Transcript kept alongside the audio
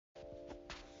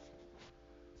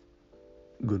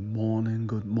Good morning,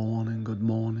 good morning, good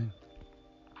morning.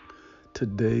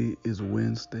 Today is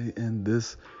Wednesday, and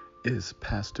this is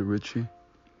Pastor Richie,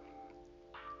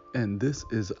 and this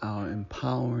is our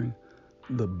Empowering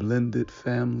the Blended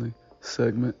Family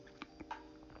segment.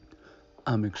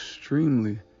 I'm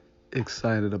extremely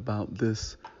excited about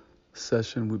this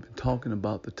session. We've been talking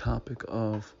about the topic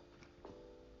of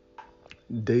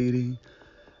dating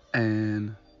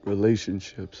and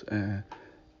relationships, and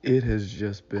it has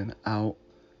just been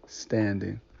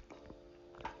outstanding.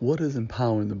 What is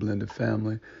Empowering the Blended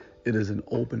Family? It is an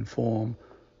open forum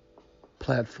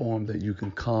platform that you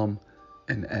can come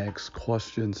and ask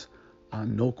questions.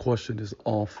 No question is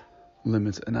off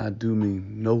limits, and I do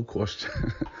mean no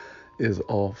question is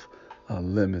off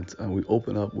limits. We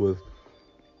open up with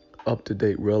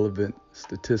up-to-date, relevant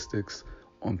statistics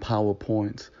on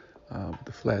PowerPoints,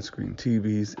 the flat screen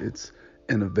TVs. It's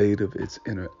innovative, it's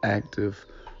interactive,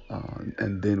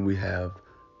 and then we have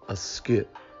a skit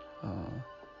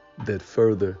that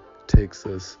further takes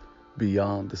us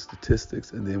beyond the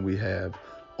statistics, and then we have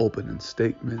opening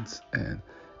statements and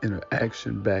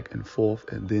interaction back and forth,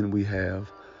 and then we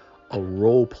have a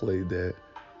role play that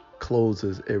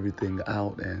closes everything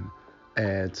out and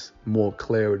adds more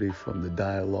clarity from the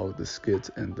dialogue, the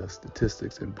skits, and the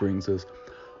statistics, and brings us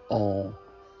all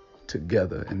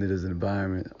together. And it is an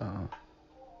environment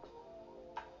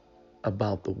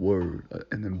about the word,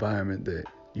 an environment that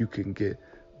you can get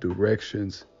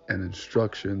directions and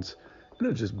instructions, and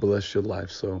it'll just bless your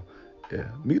life. So, yeah,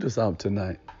 meet us out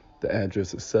tonight. The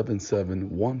address is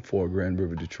 7714 Grand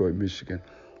River, Detroit, Michigan,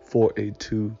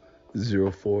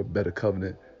 48204. Better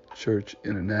Covenant Church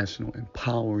International,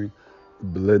 empowering the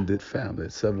blended family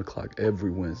at 7 o'clock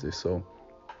every Wednesday. So,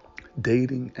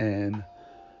 dating and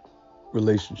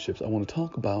relationships. I want to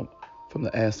talk about from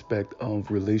the aspect of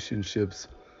relationships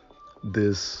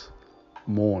this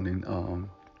morning.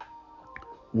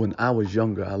 When I was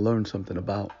younger, I learned something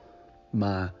about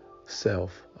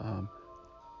myself.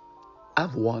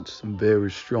 I've watched some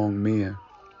very strong men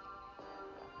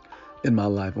in my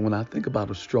life. And when I think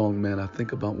about a strong man, I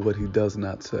think about what he does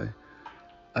not say.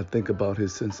 I think about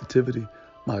his sensitivity.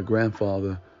 My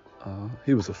grandfather,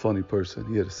 he was a funny person.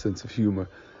 He had a sense of humor.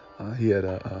 He had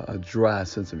a dry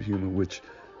sense of humor, which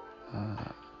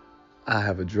I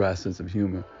have a dry sense of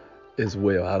humor as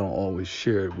well. I don't always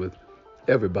share it with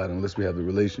everybody unless we have the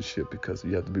relationship, because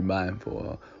you have to be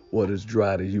mindful what is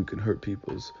dry to you can hurt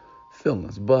people's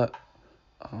feelings. But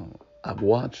I've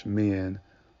watched men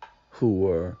who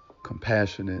were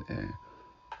compassionate and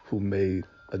who made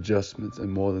adjustments,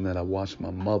 and more than that, I watched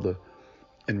my mother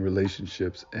in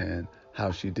relationships and how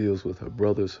she deals with her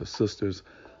brothers, her sisters.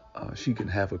 She can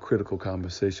have a critical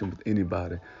conversation with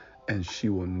anybody, and she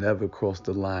will never cross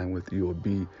the line with you or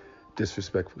be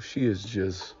disrespectful. She's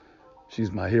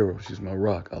my hero. She's my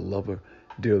rock. I love her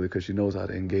dearly because she knows how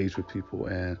to engage with people,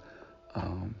 and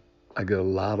I get a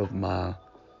lot of my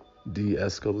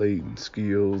de-escalating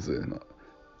skills and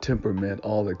temperament,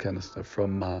 all that kind of stuff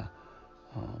from my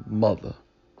mother.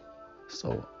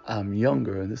 So I'm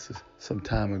younger, and this is some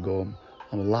time ago.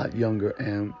 I'm a lot younger,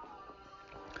 and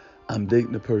I'm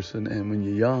dating a person. And when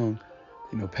you're young,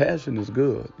 passion is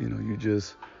good. You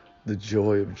just the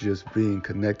joy of just being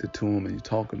connected to them, and you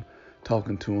talking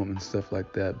to them and stuff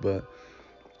like that. But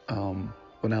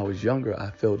when I was younger,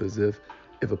 I felt as if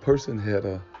a person had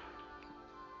a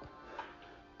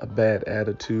bad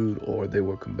attitude or they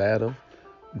were combative,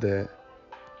 that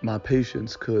my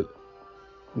patience could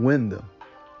win them.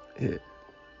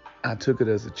 I took it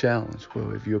as a challenge.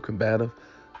 Well, if you're combative,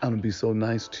 I'm gonna be so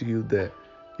nice to you that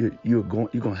you're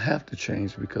gonna have to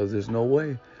change, because there's no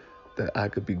way that I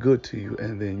could be good to you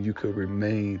and then you could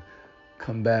remain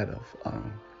combative.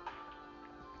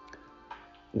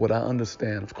 What I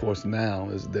understand, of course, now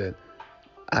is that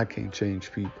I can't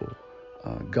change people.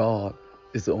 God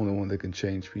is the only one that can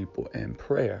change people, and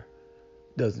prayer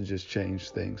doesn't just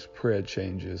change things. Prayer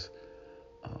changes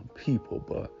people,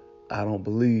 but I don't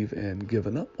believe in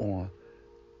giving up on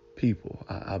people.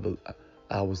 I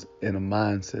was in a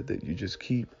mindset that you just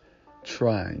keep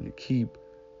trying,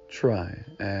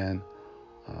 and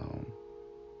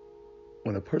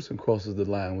when a person crosses the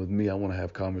line with me, I want to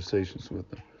have conversations with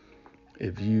them.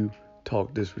 If you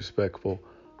talk disrespectful,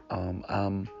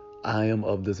 I am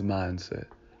of this mindset.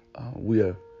 We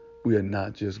are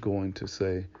not just going to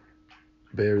say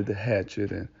bury the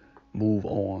hatchet and move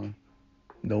on.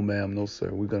 No, ma'am, no,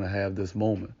 sir. We're going to have this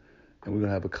moment, and we're going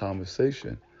to have a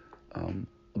conversation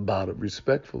about it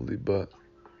respectfully, but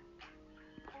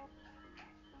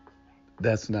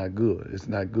that's not good. It's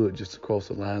not good just to cross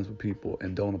the lines with people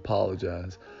and don't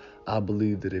apologize. I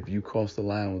believe that if you cross the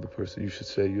line with a person, you should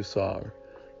say you're sorry.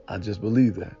 I just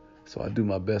believe that. So I do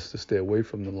my best to stay away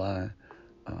from the line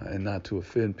and not to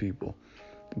offend people.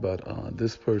 But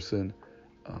this person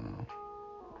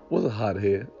was a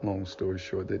hothead, long story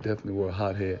short. They definitely were a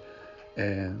hothead.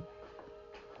 And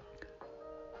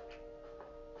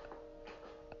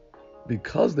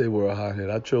because they were a hothead,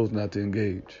 I chose not to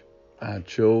engage. I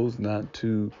chose not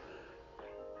to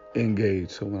engage.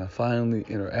 So when I finally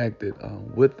interacted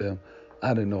with them,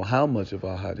 I didn't know how much of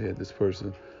a hothead this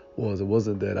person was. It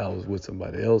wasn't that I was with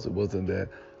somebody else. It wasn't that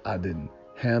I didn't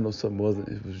handle something.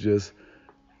 It was just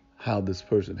how this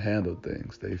person handled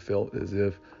things. They felt as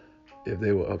if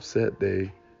they were upset,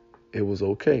 it was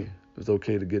okay. It was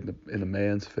okay to get in a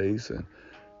man's face, and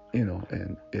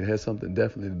and it had something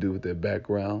definitely to do with their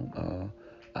background.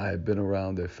 I had been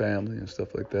around their family and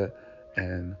stuff like that,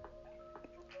 and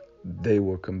they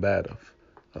were combative.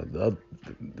 The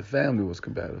family was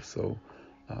combative. So,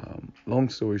 long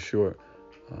story short,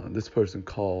 this person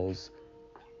caused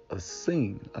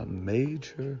a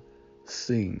major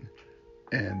scene,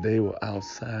 and they were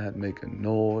outside making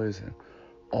noise and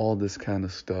all this kind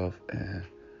of stuff. And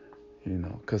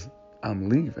because I'm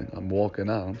leaving, I'm walking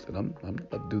out. I said, I'm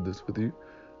not to do this with you.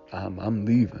 I'm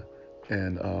leaving,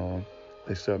 and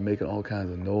they start making all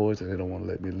kinds of noise, and they don't want to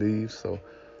let me leave. So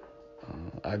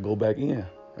I go back in.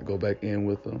 I go back in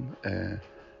with them, and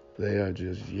they are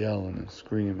just yelling and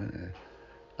screaming. And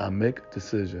I make a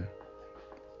decision.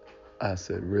 I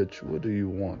said, Rich, what do you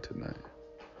want tonight?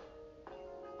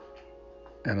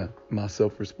 And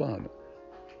myself responded,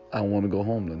 I want to go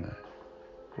home tonight.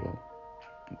 Well,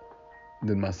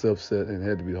 then myself said, and it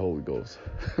had to be the Holy Ghost,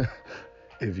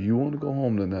 if you want to go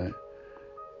home tonight,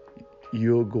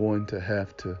 you're going to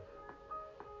have to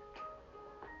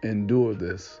endure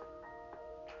this.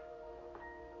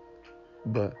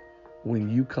 But when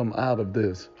you come out of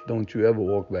this, don't you ever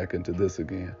walk back into this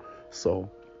again. So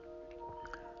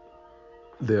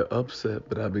they're upset,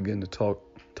 but I begin to talk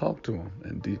to them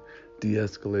and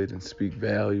de-escalate and speak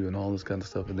value and all this kind of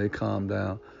stuff. And they calmed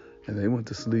down, and they went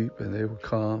to sleep, and they were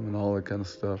calm and all that kind of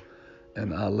stuff.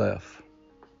 And I left.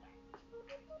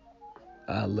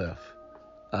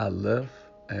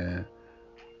 And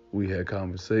we had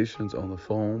conversations on the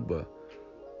phone, but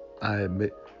I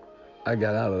admit I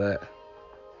got out of that.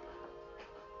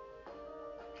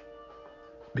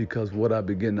 Because what I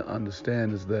begin to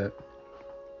understand is that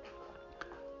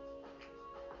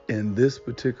in this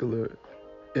particular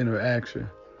interaction,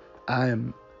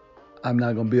 I'm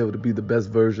not going to be able to be the best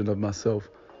version of myself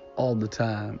all the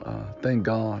time. Thank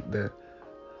God that,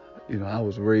 I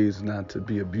was raised not to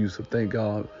be abusive. Thank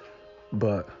God.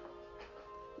 But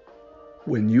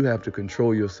when you have to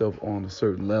control yourself on a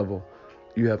certain level,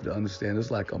 you have to understand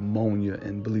it's like ammonia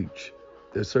and bleach.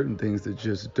 There's certain things that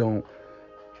just don't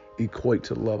equate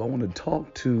to love. I want to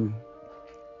talk to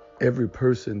every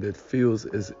person that feels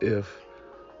as if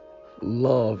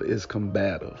love is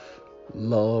combative.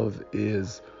 Love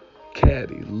is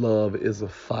catty. Love is a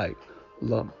fight.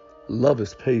 Love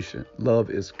is patient. Love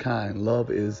is kind.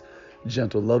 Love is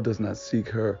gentle. Love does not seek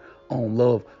her own.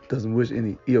 Love doesn't wish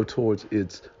any ill towards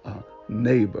its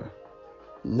neighbor.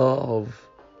 Love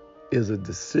is a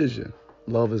decision.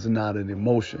 Love is not an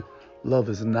emotion. Love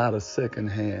is not a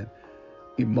secondhand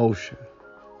emotion.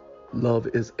 Love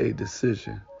is a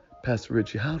decision. Pastor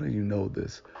Richie, how do you know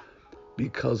this?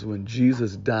 Because when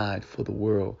Jesus died for the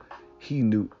world, he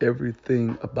knew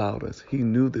everything about us. He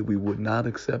knew that we would not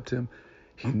accept him.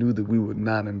 He knew that we would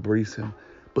not embrace him,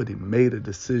 but he made a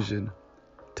decision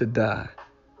to die.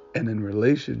 And in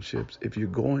relationships, if you're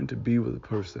going to be with a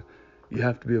person, you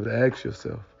have to be able to ask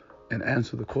yourself and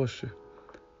answer the question,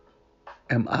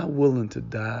 am I willing to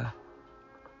die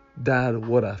to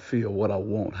what I feel, what I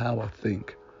want, how I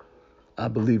think? I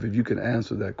believe if you can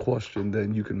answer that question,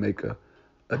 then you can make a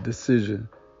decision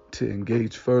to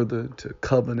engage further, to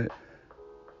covenant,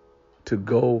 to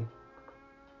go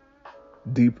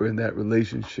deeper in that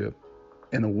relationship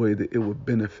in a way that it would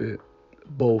benefit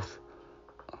both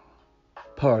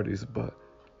parties. But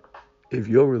if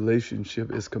your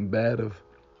relationship is combative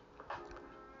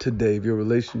today, if your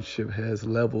relationship has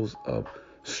levels of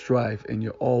strife and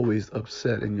you're always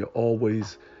upset and you're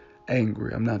always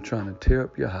angry, I'm not trying to tear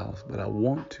up your house, but I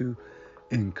want to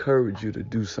encourage you to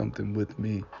do something with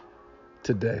me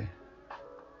today.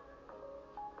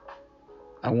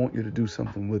 I want you to do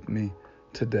something with me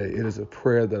today. It is a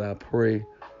prayer that I pray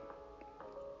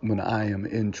when I am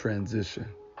in transition.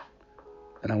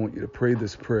 And I want you to pray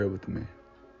this prayer with me.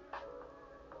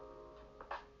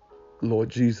 Lord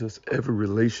Jesus, every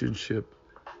relationship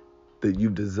that you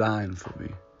designed for me,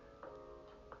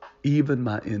 even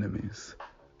my enemies,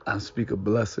 I speak a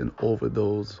blessing over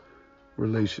those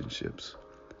relationships.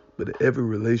 but every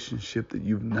relationship that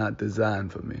you've not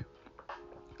designed for me.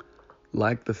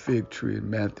 Like the fig tree in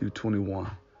Matthew 21,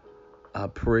 I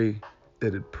pray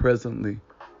that it presently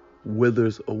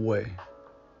withers away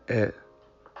at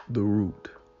the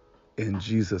root. In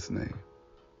Jesus' name,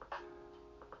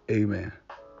 amen.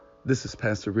 This is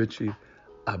Pastor Richie.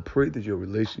 I pray that your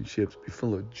relationships be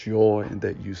full of joy and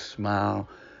that you smile,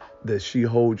 that she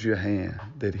holds your hand,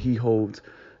 that he holds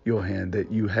your hand,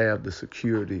 that you have the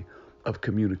security of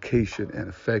communication and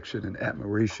affection and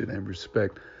admiration and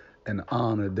respect and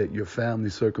honor, that your family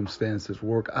circumstances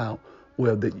work out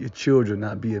well, that your children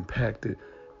not be impacted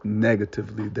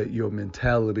negatively, that your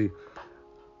mentality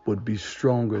would be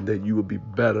stronger, that you would be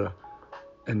better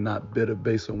and not bitter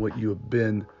based on what you have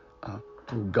been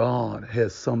through. God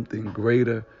has something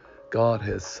greater. God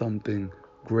has something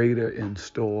greater in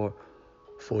store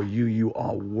for you. You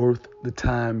are worth the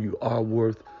time. You are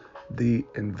worth the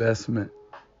investment.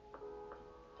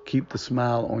 Keep the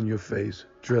smile on your face.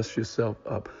 Dress yourself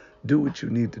up. Do what you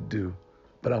need to do.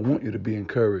 But I want you to be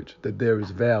encouraged that there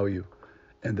is value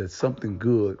and that something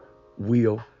good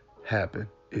will happen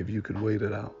if you can wait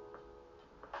it out.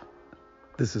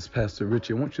 This is Pastor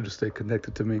Richie. I want you to stay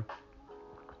connected to me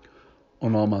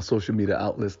on all my social media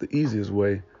outlets. The easiest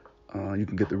way, you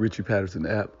can get the Richie Patterson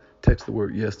app. Text the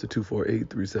word yes to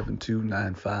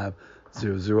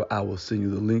 248-372-9500. I will send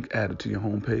you the link, add it to your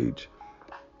homepage,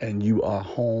 and you are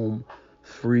home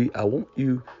free. I want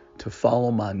you to follow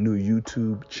my new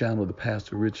YouTube channel, the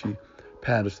Pastor Richie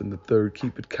Patterson III.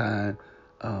 Keep It Kind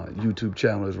YouTube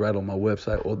channel is right on my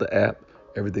website or the app.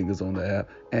 Everything is on the app,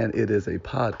 and it is a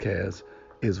podcast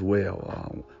as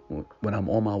well. When I'm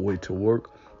on my way to work,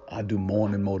 I do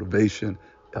morning motivation.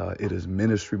 It is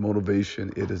ministry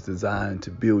motivation. It is designed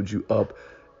to build you up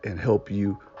and help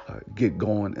you get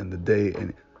going in the day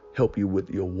and help you with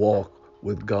your walk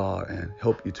with God and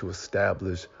help you to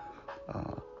establish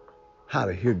how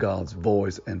to hear God's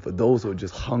voice. And for those who are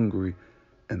just hungry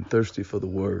and thirsty for the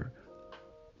word,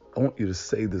 I want you to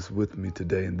say this with me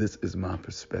today, and this is my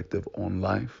perspective on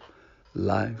life.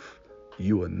 Life,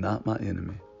 you are not my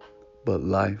enemy, but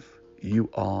life, you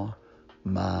are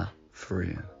my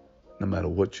friend. No matter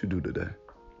what you do today,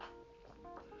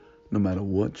 no matter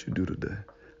what you do today,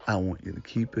 I want you to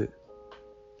keep it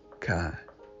kind.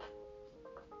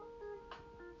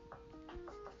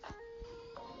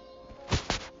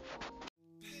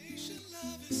 Patient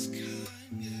love is kind,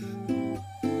 yeah.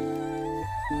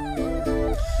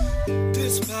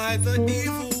 Despite the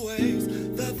evil ways,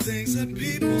 the things that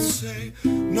people say,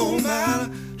 no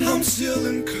matter, I'm still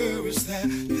encouraged that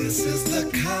this is the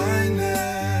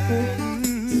kindness.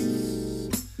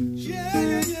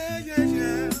 Yeah.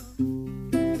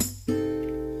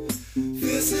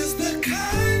 This is the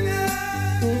kindness.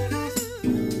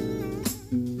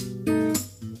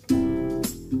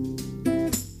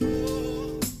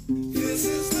 Oh, this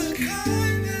is the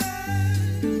kindness.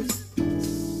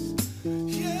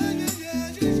 Yeah.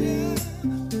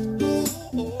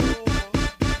 Oh.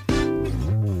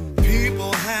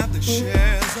 People have their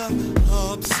shares of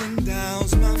ups and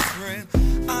downs, my friend.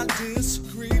 I disagree.